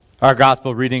Our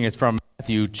gospel reading is from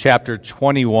Matthew chapter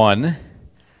 21,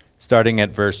 starting at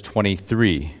verse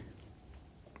 23.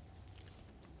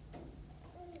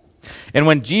 And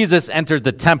when Jesus entered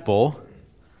the temple,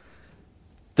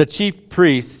 the chief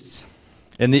priests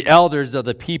and the elders of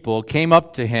the people came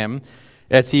up to him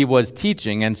as he was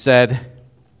teaching and said,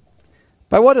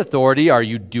 "By what authority are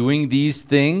you doing these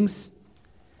things?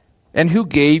 And who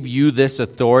gave you this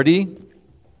authority?"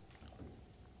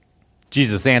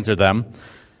 Jesus answered them,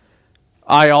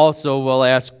 "I also will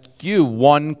ask you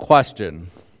one question.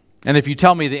 And if you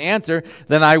tell me the answer,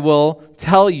 then I will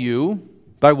tell you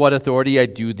by what authority I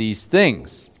do these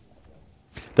things.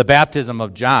 The baptism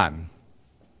of John,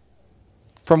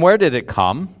 from where did it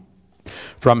come?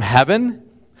 From heaven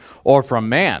or from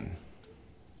man?"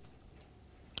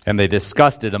 And they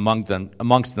discussed it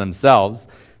amongst themselves.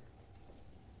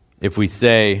 If we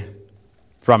say,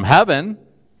 "From heaven,"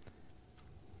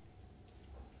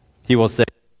 he will say,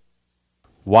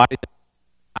 "Why?"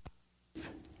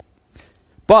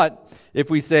 But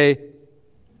if we say,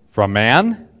 "From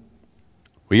man,"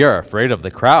 we are afraid of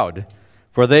the crowd,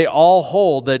 for they all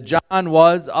hold that John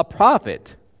was a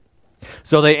prophet.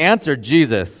 So they answered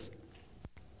Jesus,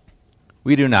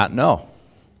 "We do not know."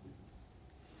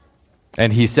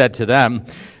 And he said to them,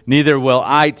 "Neither will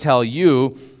I tell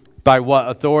you by what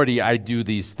authority I do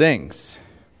these things.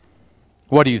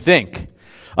 What do you think?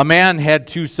 A man had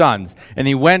 2 sons, and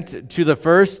he went to the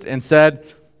first and said,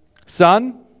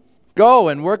 'Son, go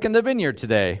and work in the vineyard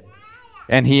today.'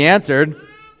 And he answered,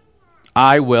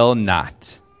 'I will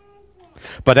not.'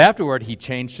 But afterward he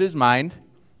changed his mind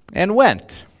and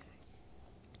went.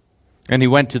 And he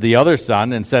went to the other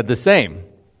son and said the same.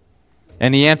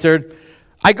 And he answered,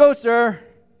 'I go, sir,'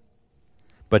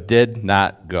 but did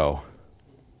not go.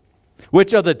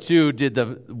 Which of the 2 did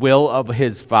the will of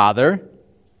his father?"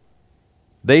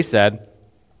 They said,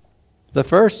 "The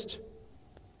first."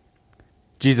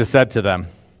 Jesus said to them,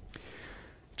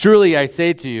 "Truly I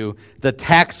say to you, the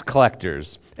tax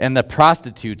collectors and the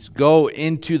prostitutes go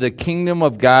into the kingdom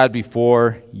of God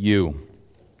before you.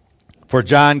 For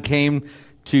John came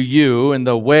to you in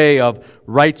the way of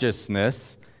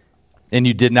righteousness, and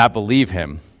you did not believe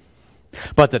him.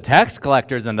 But the tax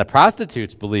collectors and the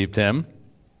prostitutes believed him.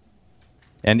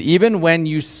 And even when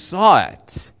you saw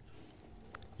it,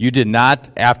 you did not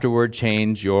afterward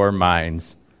change your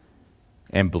minds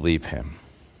and believe him."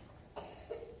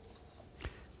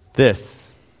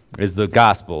 This is the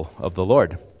gospel of the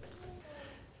Lord.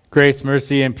 Grace,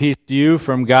 mercy, and peace to you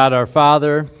from God our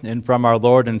Father and from our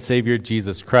Lord and Savior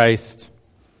Jesus Christ.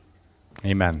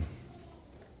 Amen.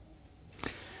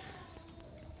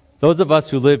 Those of us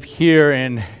who live here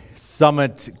in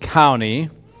Summit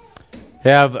County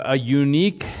have a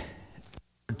unique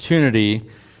opportunity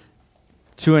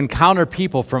to encounter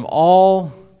people from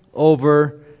all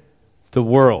over the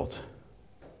world.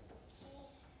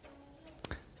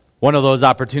 One of those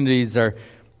opportunities are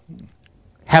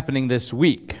happening this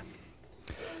week.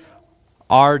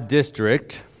 Our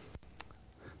district,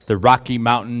 the Rocky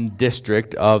Mountain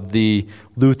District of the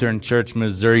Lutheran Church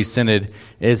Missouri Synod,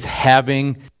 is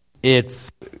having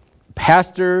its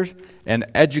Pastor and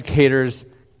Educators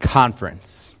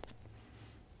Conference.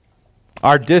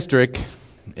 Our district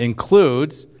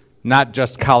includes not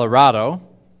just Colorado,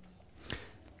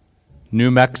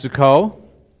 New Mexico.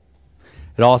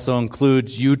 It also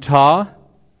includes Utah.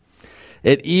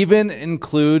 It even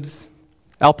includes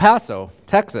El Paso,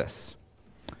 Texas.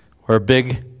 We're a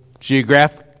big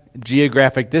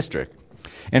geographic district.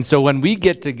 And so when we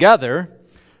get together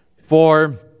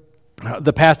for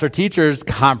the Pastor Teachers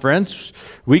Conference,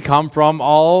 we come from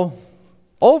all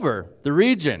over the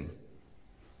region.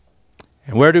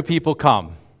 And where do people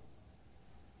come?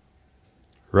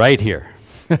 Right here.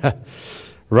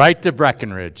 Right to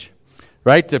Breckenridge.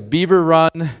 Right to Beaver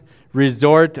Run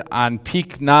Resort on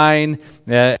Peak 9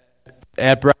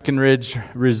 at Breckenridge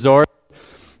Resort.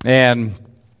 And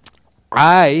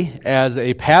I, as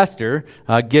a pastor,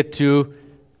 get to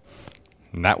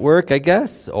network, I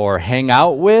guess, or hang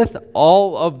out with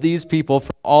all of these people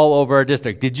from all over our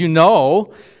district. Did you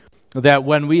know that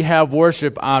when we have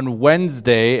worship on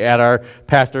Wednesday at our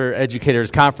Pastor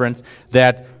Educators Conference,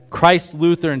 that Christ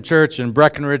Lutheran Church in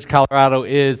Breckenridge, Colorado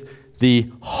is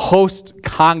the host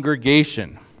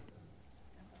congregation?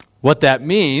 What that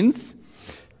means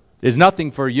is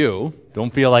nothing for you.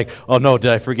 Don't feel like, oh no,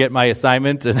 did I forget my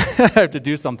assignment and I have to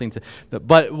do something to.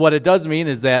 But what it does mean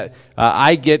is that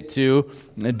I get to,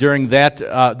 during that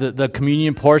the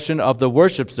communion portion of the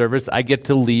worship service, I get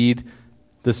to lead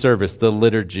the service, the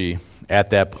liturgy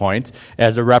at that point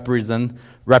as a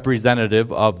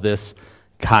representative of this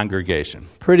congregation.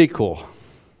 Pretty cool.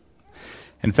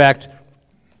 In fact,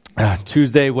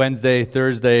 Tuesday, Wednesday,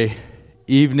 Thursday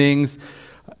evenings,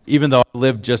 even though I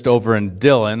live just over in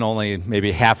Dillon, only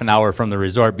maybe half an hour from the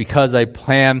resort, because I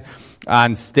plan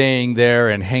on staying there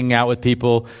and hanging out with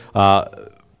people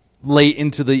late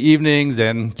into the evenings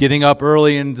and getting up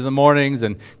early into the mornings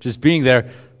and just being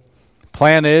there.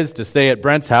 Plan is to stay at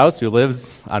Brent's house, who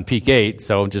lives on Peak 8,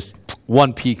 so just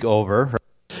one peak over,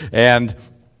 and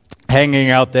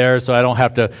hanging out there so I don't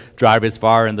have to drive as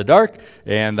far in the dark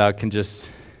and can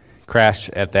just crash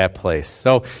at that place.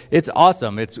 So it's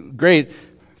awesome. It's great.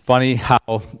 Funny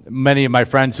how many of my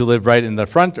friends who live right in the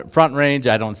front range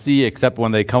I don't see except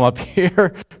when they come up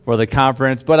here for the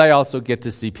conference, but I also get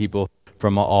to see people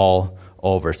from all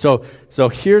over. So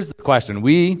here's the question.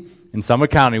 We, in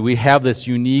Summit County, we have this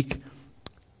unique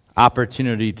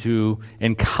opportunity to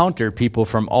encounter people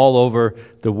from all over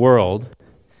the world.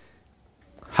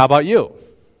 How about you?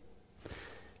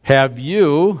 Have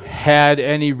you had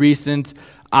any recent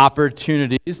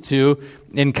opportunities to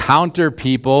encounter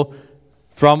people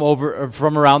from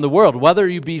around the world, whether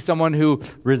you be someone who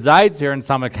resides here in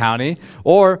Summit County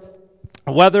or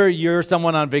whether you're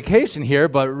someone on vacation here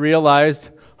but realized,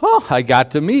 oh, I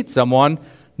got to meet someone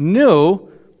new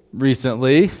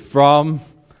recently from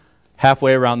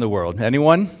halfway around the world.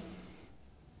 Anyone?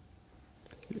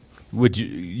 Would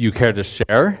you care to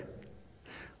share?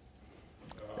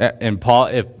 And Paul,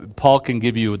 if Paul can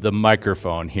give you the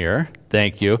microphone here.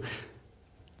 Thank you.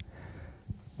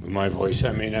 With my voice,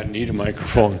 I may not need a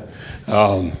microphone.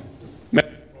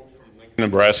 Met folks from Lincoln,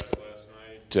 Nebraska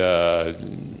last night.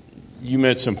 You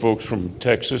met some folks from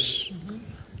Texas,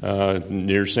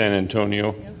 near San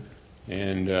Antonio. Yep.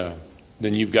 And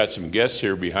then you've got some guests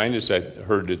here behind us. I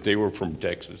heard that they were from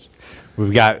Texas.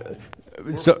 We've got...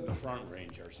 We're from the Front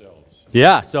Range ourselves.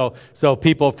 Yeah, so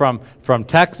people from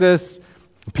Texas,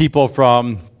 people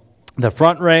from the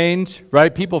Front Range,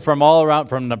 right? People from all around,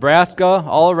 from Nebraska,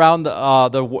 all around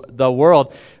the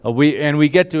world. We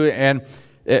get to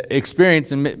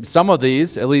experience, and some of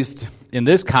these, at least in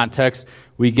this context,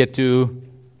 we get to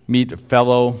meet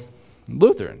fellow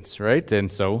Lutherans, right?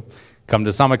 And so, come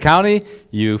to Summit County,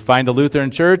 you find a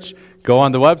Lutheran church, go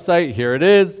on the website, here it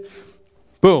is,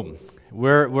 boom,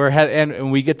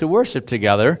 and we get to worship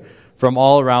together from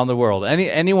all around the world.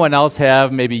 Anyone else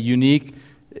have maybe unique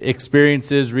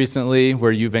experiences recently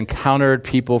where you've encountered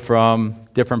people from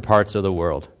different parts of the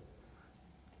world?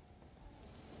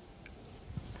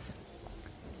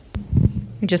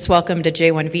 We just welcomed a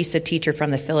J1 visa teacher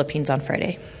from the Philippines on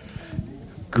Friday.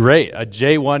 Great, a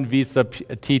J1 visa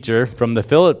teacher from the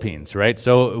Philippines, right?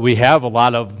 So we have a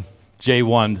lot of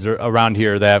J1s around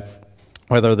here that,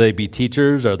 whether they be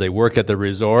teachers or they work at the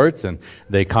resorts, and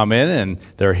they come in and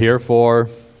they're here for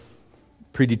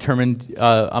predetermined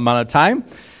amount of time.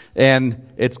 And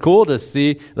it's cool to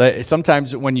see that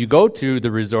sometimes when you go to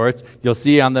the resorts, you'll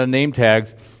see on the name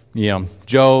tags,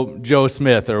 Joe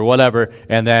Smith or whatever,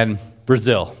 and then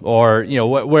Brazil or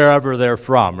wherever they're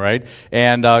from, right?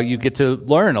 And you get to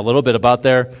learn a little bit about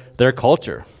their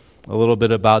culture, a little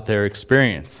bit about their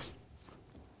experience.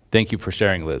 Thank you for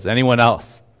sharing, Liz. Anyone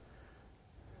else?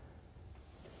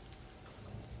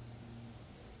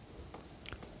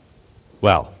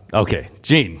 Well, okay,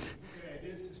 Gene. Okay,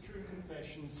 this is true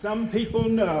confession. Some people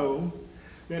know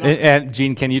that And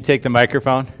Gene, can you take the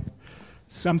microphone?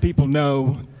 Some people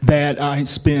know that I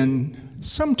spend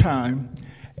some time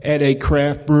at a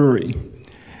craft brewery.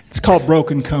 It's called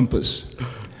Broken Compass.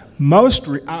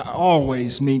 I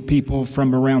always meet people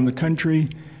from around the country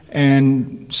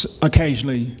and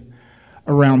occasionally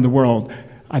around the world.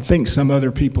 I think some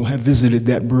other people have visited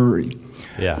that brewery.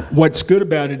 Yeah. What's good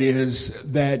about it is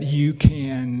that you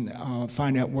can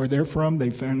find out where they're from. They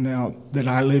found out that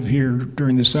I live here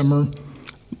during the summer.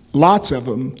 Lots of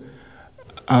them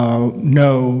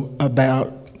know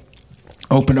about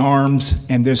Open Arms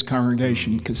and this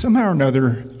congregation, because somehow or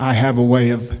another I have a way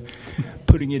of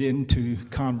putting it into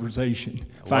conversation.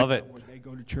 Love it. Where they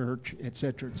go to church, et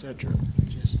cetera, et cetera.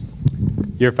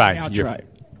 You're fine. That's right.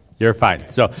 You're fine.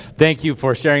 So thank you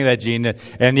for sharing that, Gene.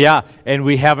 And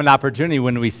we have an opportunity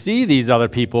when we see these other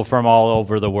people from all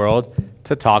over the world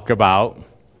to talk about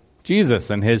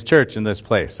Jesus and his church in this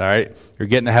place, all right? You're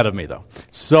getting ahead of me, though.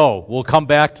 So we'll come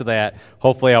back to that.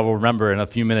 Hopefully I will remember in a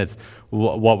few minutes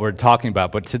what we're talking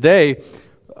about. But today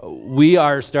we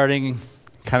are starting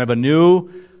kind of a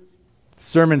new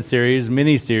sermon series,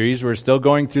 mini-series. We're still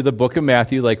going through the book of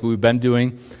Matthew like we've been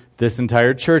doing this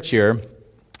entire church year.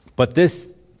 But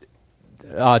this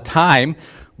time,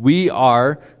 we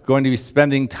are going to be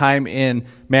spending time in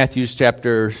Matthew's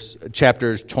chapters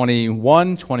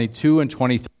 21, 22, and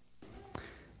 23.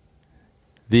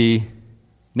 The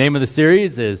name of the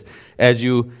series is As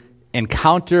You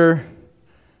encounter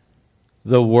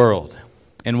the world.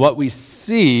 And what we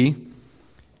see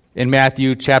in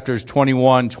Matthew chapters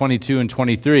 21, 22, and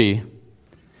 23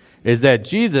 is that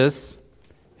Jesus,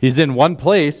 he's in one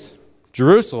place,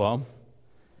 Jerusalem,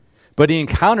 but he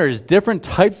encounters different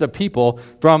types of people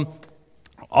from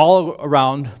all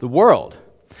around the world.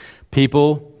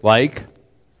 People like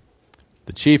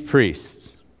the chief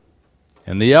priests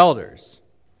and the elders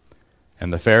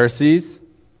and the Pharisees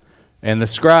and the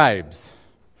scribes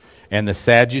and the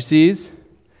Sadducees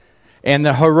and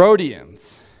the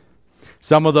Herodians.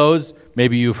 Some of those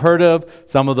maybe you've heard of,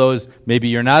 some of those maybe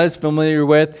you're not as familiar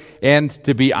with, and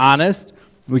to be honest,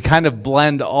 we kind of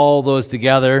blend all those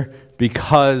together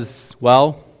because,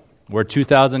 well, we're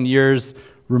 2,000 years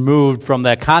removed from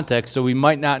that context, so we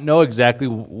might not know exactly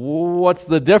what's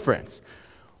the difference.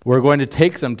 We're going to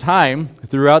take some time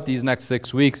throughout these next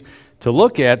 6 weeks to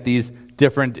look at these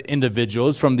different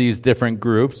individuals from these different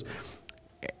groups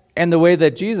and the way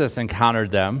that Jesus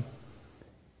encountered them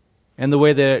and the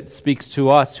way that it speaks to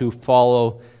us who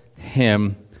follow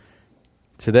him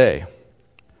today.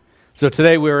 So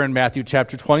today we're in Matthew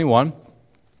chapter 21,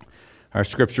 our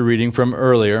scripture reading from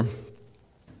earlier.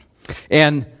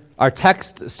 And our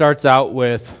text starts out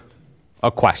with a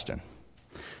question.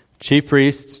 Chief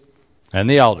priests and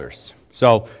the elders.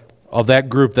 So of that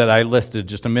group that I listed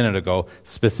just a minute ago,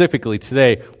 specifically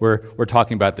today, we're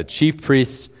talking about the chief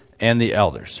priests and the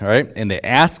elders, all right? And they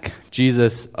ask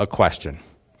Jesus a question.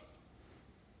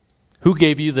 Who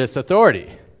gave you this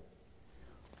authority?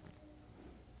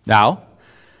 Now,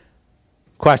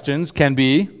 questions can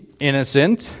be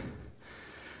innocent,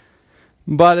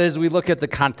 but as we look at the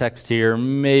context here,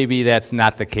 maybe that's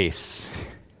not the case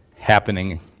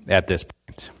happening at this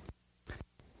point. A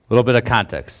little bit of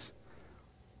context.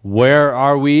 Where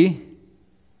are we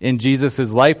in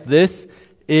Jesus' life? This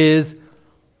is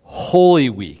Holy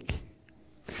Week.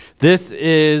 This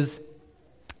is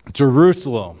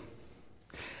Jerusalem.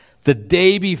 The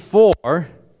day before,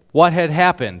 what had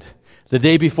happened? The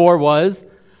day before was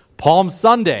Palm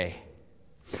Sunday.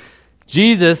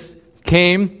 Jesus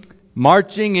came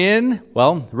riding in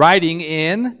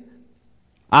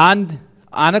on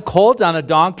a colt, on a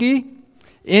donkey,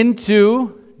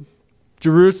 into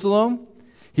Jerusalem.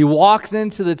 He walks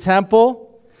into the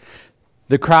temple.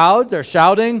 The crowds are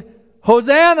shouting,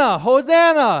 "Hosanna,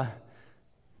 Hosanna!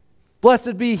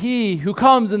 Blessed be he who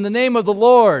comes in the name of the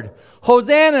Lord.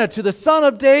 Hosanna to the Son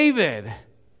of David."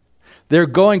 They're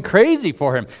going crazy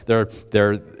for him.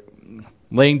 They're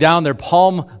laying down their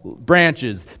palm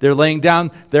branches. They're laying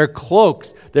down their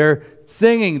cloaks. They're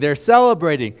singing. They're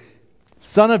celebrating.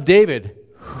 Son of David.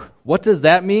 What does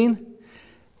that mean?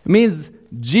 It means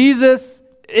Jesus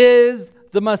is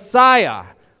the Messiah.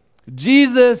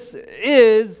 Jesus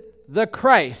is the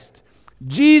Christ.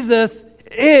 Jesus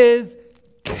is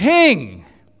King.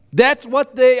 That's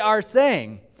what they are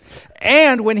saying.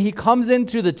 And when he comes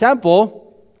into the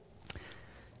temple,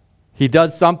 he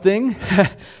does something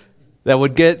that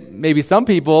would get maybe some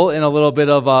people in a little bit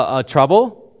of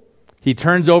trouble. He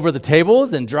turns over the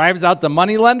tables and drives out the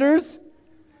moneylenders.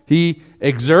 He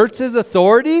exerts his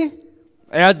authority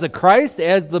as the Christ,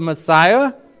 as the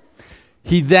Messiah.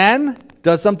 He then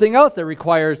does something else that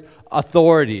requires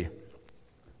authority.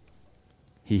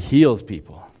 He heals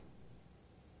people.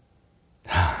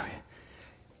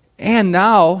 And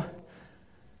now,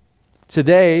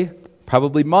 today,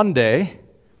 probably Monday,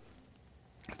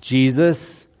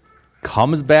 Jesus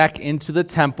comes back into the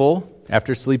temple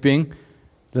after sleeping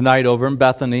the night over in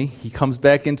Bethany. He comes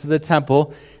back into the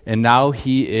temple, and now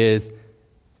he is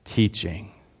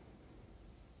teaching.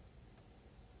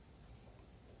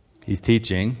 He's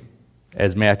teaching,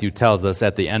 as Matthew tells us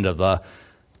at the end of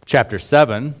chapter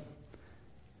 7,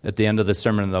 at the end of the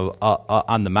Sermon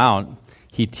on the Mount,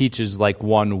 he teaches like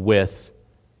one with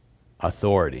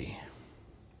authority.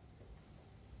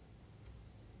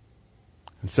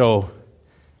 And so,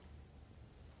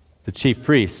 the chief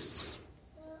priests,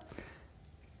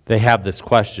 they have this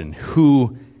question: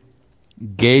 who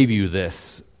gave you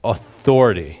this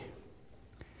authority?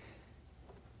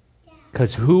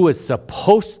 Because who is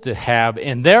supposed to have,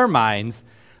 in their minds,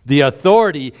 the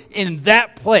authority in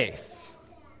that place?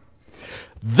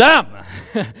 Them.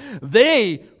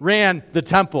 They ran the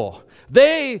temple.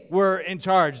 They were in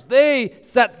charge. They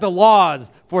set the laws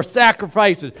for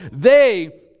sacrifices.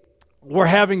 They were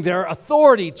having their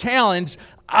authority challenged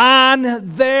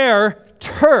on their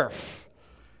turf.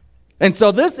 And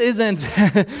so this isn't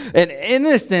an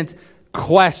innocent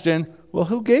question. Well,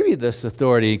 who gave you this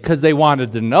authority? Because they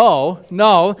wanted to know.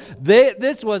 No,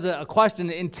 this was a question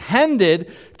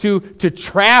intended to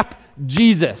trap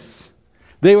Jesus.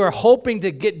 They were hoping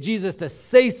to get Jesus to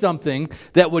say something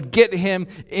that would get him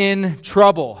in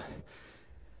trouble.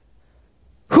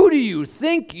 Who do you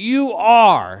think you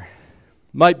are?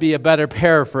 Might be a better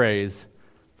paraphrase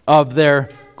of their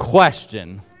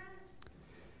question.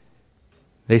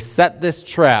 They set this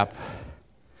trap.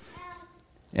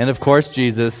 And of course,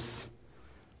 Jesus,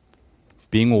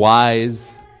 being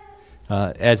wise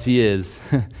as he is,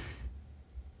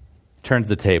 turns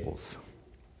the tables.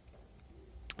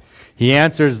 He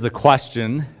answers the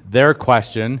question, their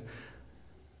question,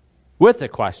 with a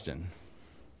question.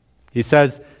 He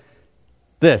says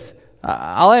this,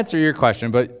 I'll answer your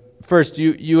question, but first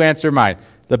you answer mine.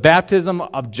 The baptism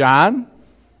of John,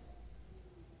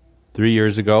 3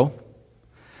 years ago.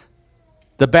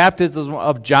 The baptism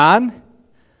of John,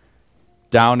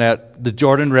 down at the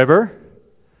Jordan River.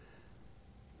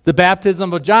 The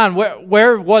baptism of John,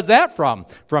 where was that from?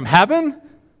 From heaven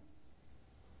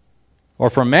or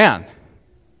from man?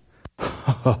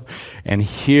 And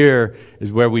here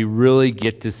is where we really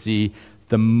get to see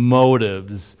the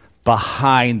motives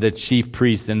behind the chief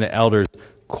priests and the elders'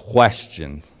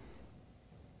 question.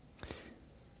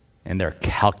 And they're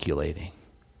calculating.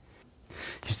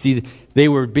 You see, they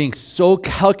were being so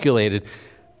calculated.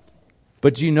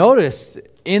 But you notice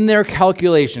in their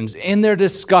calculations, in their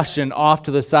discussion off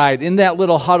to the side, in that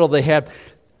little huddle they had,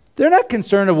 they're not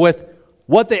concerned with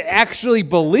what they actually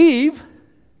believe.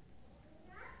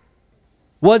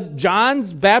 Was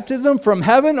John's baptism from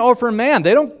heaven or from man?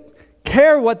 They don't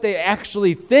care what they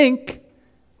actually think.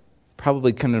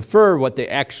 Probably can infer what they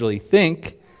actually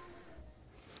think.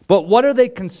 But what are they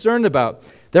concerned about?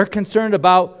 They're concerned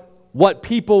about what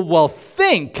people will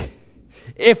think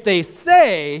if they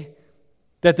say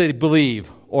that they believe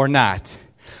or not.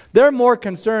 They're more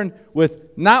concerned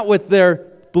with not with their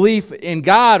belief in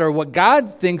God or what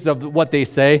God thinks of what they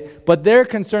say, but they're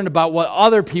concerned about what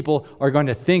other people are going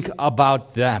to think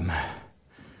about them.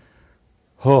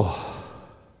 Oh.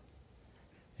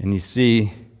 And you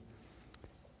see,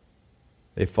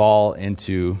 they fall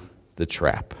into the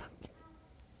trap.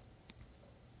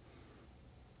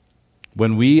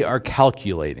 When we are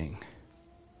calculating,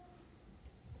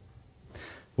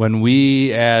 when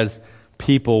we as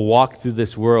people walk through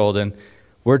this world and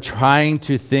we're trying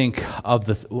to think of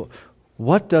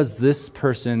what does this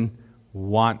person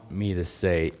want me to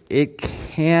say? It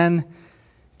can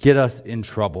get us in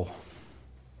trouble.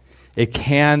 It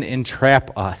can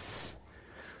entrap us.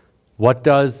 What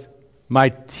does my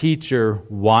teacher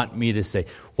want me to say?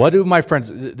 What do my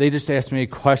friends, they just asked me a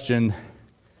question.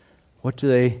 What do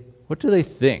they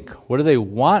think? What do they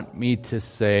want me to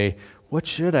say? What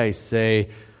should I say?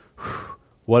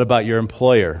 What about your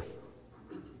employer?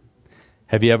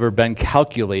 Have you ever been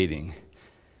calculating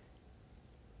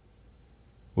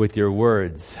with your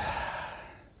words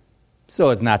so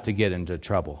as not to get into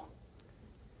trouble?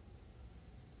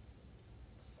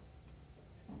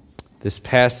 This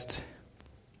past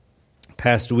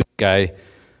week, I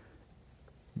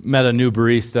met a new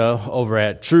barista over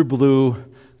at True Blue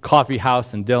Coffee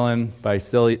House in Dillon by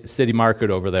City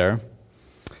Market over there.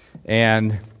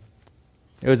 And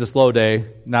it was a slow day,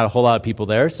 not a whole lot of people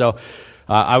there. So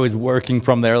I was working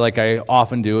from there like I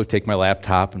often do, take my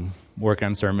laptop and work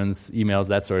on sermons, emails,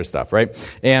 that sort of stuff, right?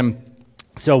 And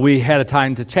so we had a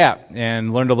time to chat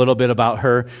and learned a little bit about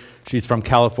her. She's from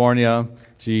California.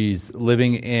 She's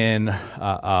living in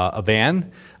a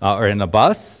van or in a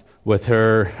bus with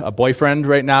her boyfriend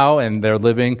right now, and they're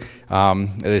living, they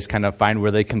just kind of find where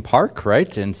they can park,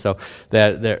 right? And so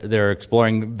they're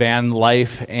exploring van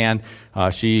life, and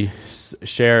she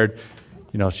shared,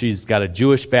 she's got a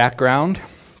Jewish background,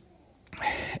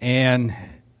 and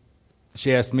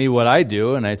she asked me what I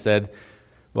do, and I said,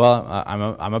 well,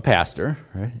 I'm a pastor,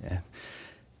 right?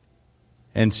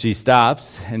 And she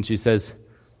stops, and she says,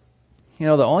 the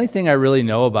only thing I really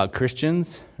know about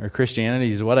Christians or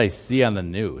Christianity is what I see on the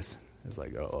news. It's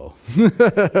like, oh.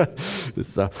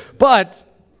 But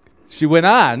she went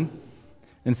on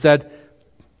and said,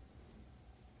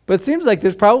 but it seems like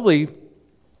there's probably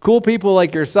cool people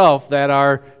like yourself that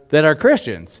are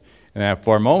Christians. And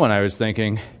for a moment I was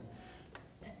thinking,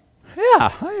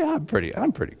 yeah, I'm pretty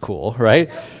cool,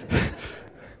 right?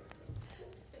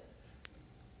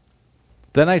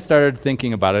 Then I started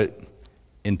thinking about it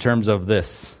in terms of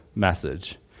this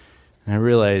message. And I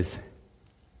realized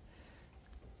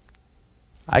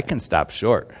I can stop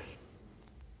short.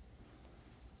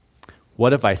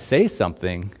 What if I say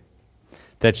something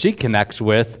that she connects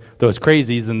with those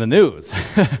crazies in the news?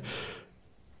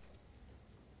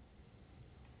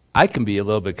 I can be a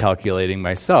little bit calculating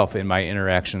myself in my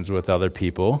interactions with other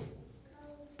people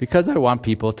because I want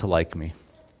people to like me.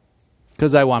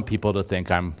 Because I want people to think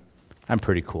I'm I'm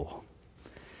pretty cool.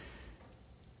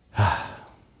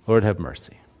 Lord, have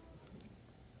mercy.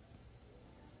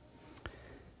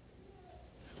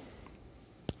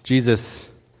 Jesus,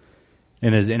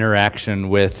 in his interaction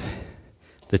with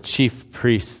the chief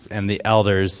priests and the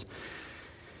elders,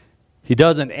 he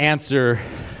doesn't answer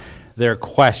their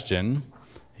question.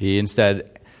 He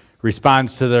instead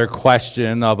responds to their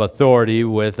question of authority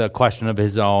with a question of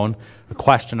his own, a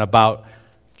question about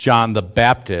John the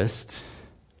Baptist.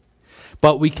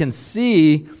 But we can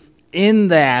see in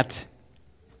that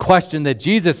question that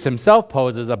Jesus himself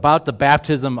poses about the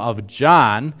baptism of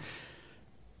John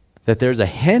that there's a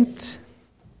hint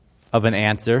of an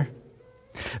answer,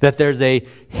 that there's a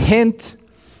hint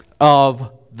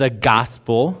of the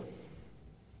gospel.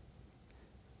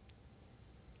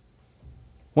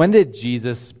 When did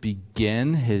Jesus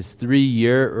begin his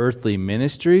 3-year earthly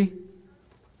ministry?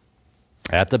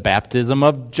 At the baptism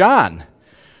of John.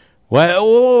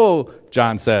 Well,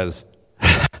 John says,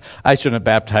 I shouldn't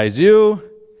baptize you.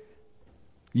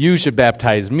 You should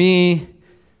baptize me.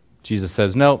 Jesus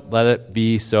says, no, let it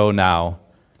be so now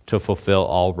to fulfill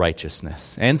all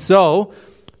righteousness. And so,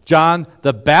 John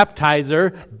the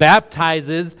baptizer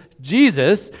baptizes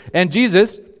Jesus, and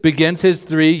Jesus begins his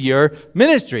 3-year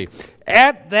ministry.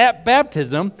 At that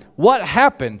baptism, what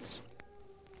happens?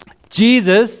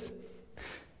 Jesus,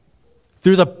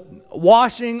 through the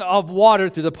washing of water,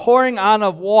 through the pouring on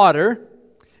of water,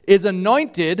 is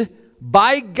anointed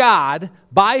by God,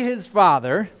 by his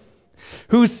Father,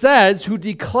 who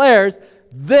declares,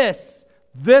 this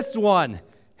one,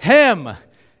 him,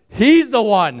 he's the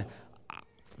one,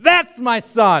 that's my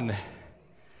son,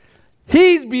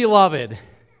 he's beloved,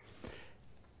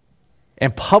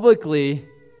 and publicly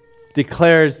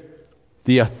declares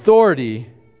the authority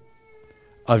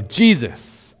of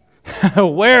Jesus.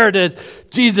 Where does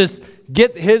Jesus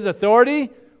get his authority?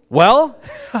 Well,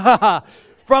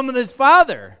 from his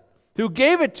Father, who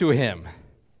gave it to him.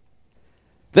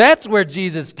 That's where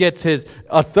Jesus gets his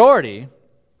authority.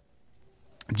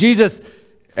 Jesus,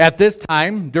 at this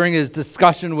time, during his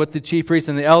discussion with the chief priests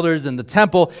and the elders in the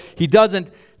temple, he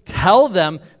doesn't tell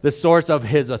them the source of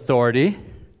his authority.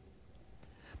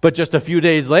 But just a few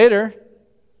days later,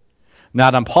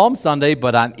 not on Palm Sunday,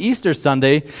 but on Easter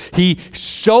Sunday, he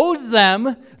shows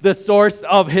them the source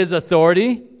of his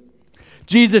authority.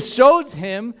 Jesus shows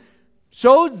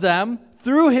them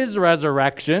through his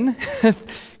resurrection,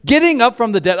 getting up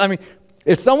from the dead. I mean,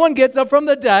 if someone gets up from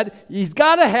the dead, he's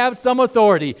got to have some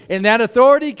authority, and that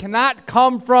authority cannot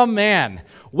come from man.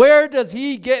 Where does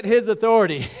he get his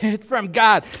authority? It's from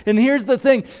God. And here's the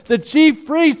thing, the chief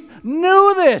priests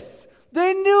knew this.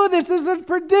 They knew this was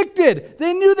predicted.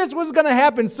 They knew this was going to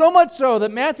happen, so much so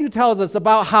that Matthew tells us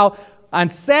about how on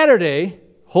Saturday,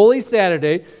 Holy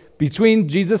Saturday, between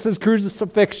Jesus'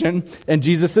 crucifixion and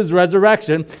Jesus'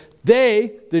 resurrection,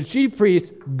 the chief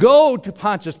priests, go to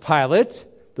Pontius Pilate,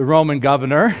 the Roman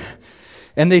governor,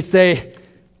 and they say,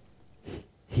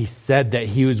 he said that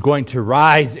he was going to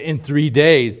rise in 3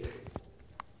 days.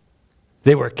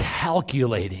 They were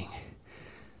calculating.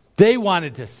 They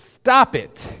wanted to stop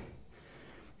it.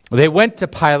 They went to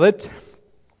Pilate.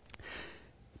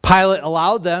 Pilate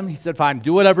allowed them. He said, fine,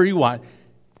 do whatever you want.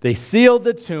 They sealed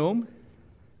the tomb.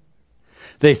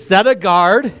 They set a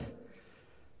guard.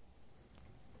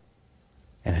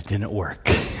 And it didn't work.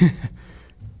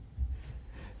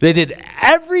 They did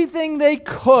everything they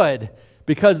could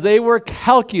because they were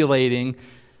calculating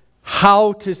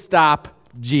how to stop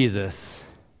Jesus.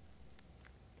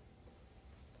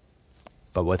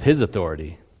 But with his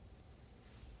authority,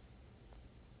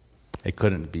 it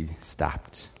couldn't be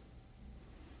stopped.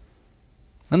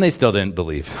 And they still didn't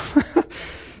believe.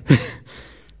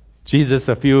 Jesus,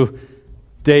 a few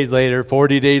days later,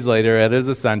 40 days later, at his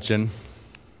ascension,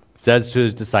 says to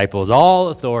his disciples, all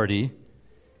authority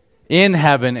in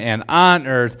heaven and on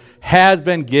earth has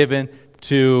been given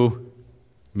to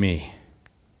me.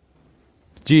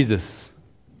 Jesus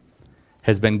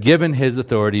has been given his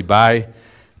authority by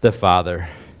the Father.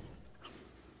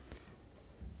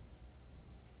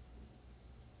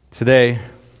 Today,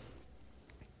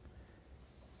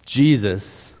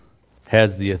 Jesus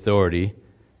has the authority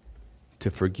to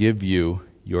forgive you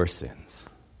your sins.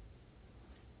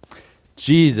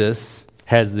 Jesus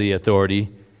has the authority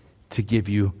to give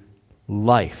you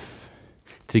life,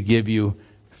 to give you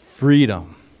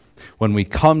freedom. When we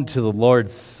come to the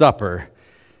Lord's Supper,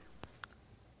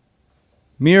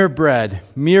 mere bread,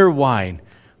 mere wine,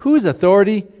 whose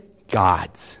authority?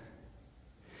 God's.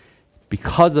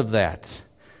 Because of that,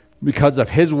 because of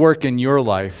his work in your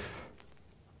life,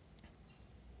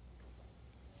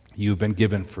 you've been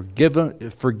given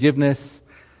forgiveness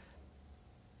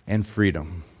and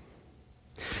freedom.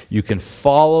 You can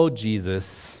follow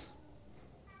Jesus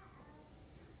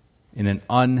in an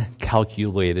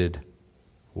uncalculated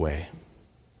way.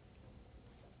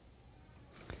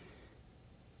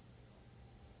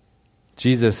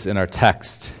 Jesus, in our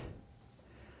text,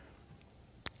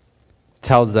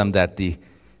 tells them that the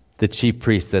chief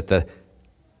priests, that the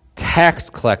tax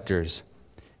collectors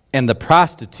and the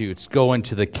prostitutes go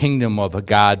into the kingdom of a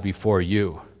God before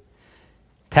you.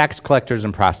 Tax collectors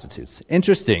and prostitutes.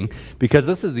 Interesting, because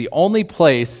this is the only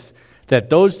place that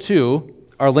those two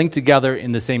are linked together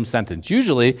in the same sentence.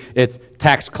 Usually, it's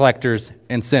tax collectors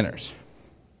and sinners.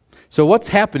 So what's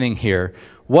happening here?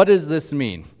 What does this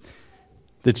mean?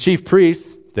 The chief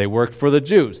priests, they worked for the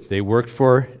Jews. They worked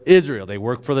for Israel. They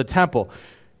worked for the temple.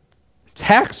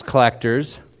 Tax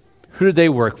collectors, who did they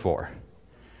work for?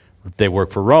 They work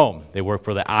for Rome. They work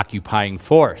for the occupying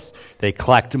force. They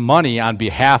collect money on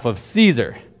behalf of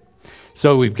Caesar.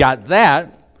 So we've got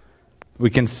that. We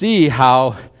can see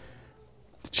how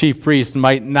the chief priest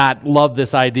might not love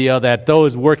this idea that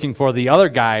those working for the other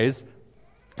guys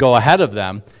go ahead of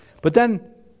them. But then,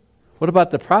 what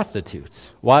about the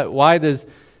prostitutes? Why does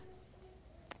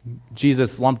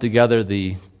Jesus lump together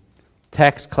the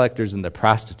tax collectors and the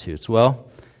prostitutes? Well,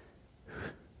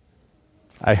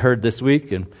 I heard this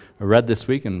week and I read this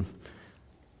week, and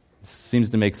it seems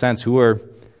to make sense. Who are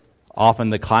often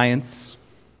the clients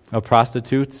of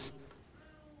prostitutes?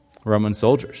 Roman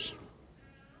soldiers.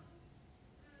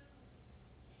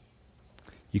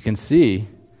 You can see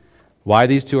why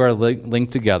these two are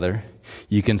linked together.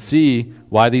 You can see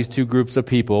why these two groups of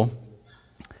people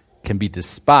can be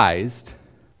despised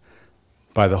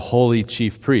by the holy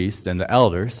chief priest and the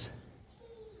elders.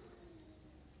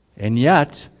 And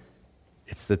yet,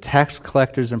 it's the tax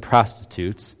collectors and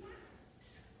prostitutes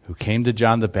who came to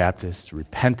John the Baptist,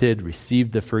 repented,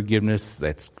 received the forgiveness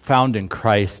that's found in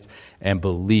Christ, and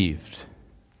believed.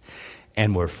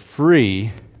 And were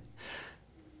free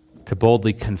to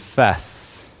boldly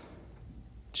confess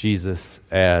Jesus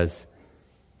as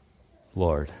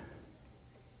Lord.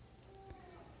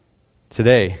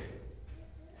 Today,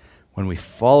 when we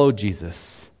follow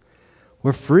Jesus,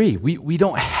 we're free. We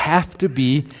don't have to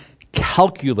be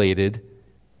calculated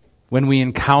when we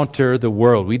encounter the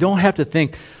world. We don't have to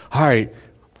think, all right,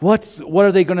 what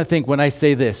are they going to think when I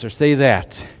say this or say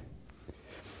that?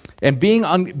 And being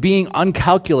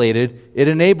uncalculated, it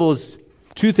enables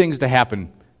two things to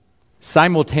happen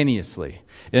simultaneously.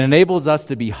 It enables us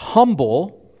to be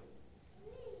humble,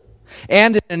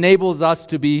 and it enables us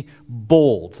to be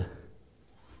bold.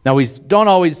 Now, we don't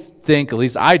always think, at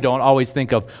least I don't always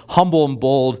think of humble and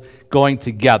bold going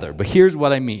together. But here's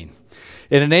what I mean.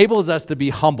 It enables us to be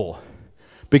humble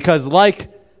because like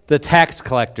the tax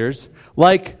collectors,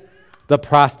 like the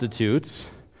prostitutes,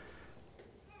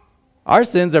 our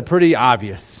sins are pretty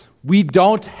obvious. We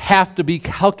don't have to be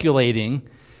calculating,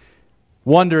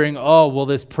 wondering, oh, will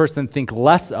this person think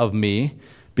less of me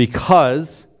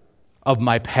because of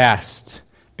my past,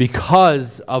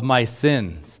 because of my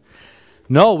sins?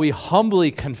 No, we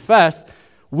humbly confess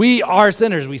we are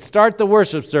sinners. We start the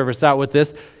worship service out with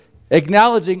this,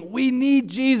 acknowledging we need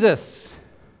Jesus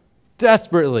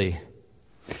desperately.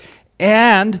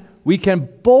 And we can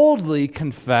boldly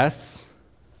confess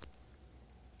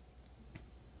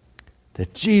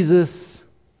that Jesus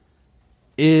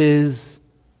is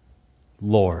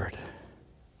Lord,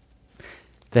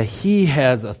 that He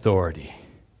has authority.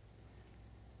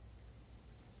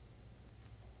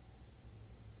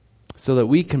 So that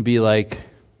we can be like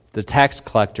the tax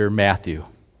collector Matthew,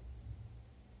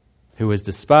 who was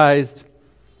despised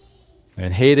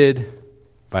and hated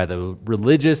by the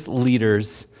religious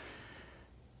leaders,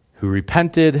 who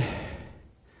repented,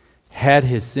 had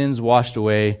his sins washed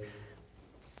away,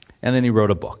 and then he wrote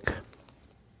a book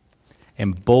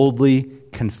and boldly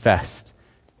confessed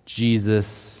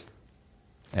Jesus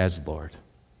as Lord.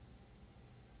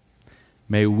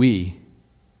 May we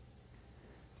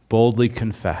boldly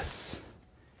confess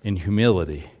in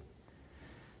humility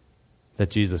that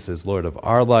Jesus is Lord of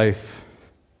our life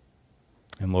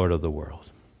and Lord of the world.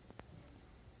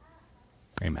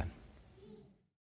 Amen.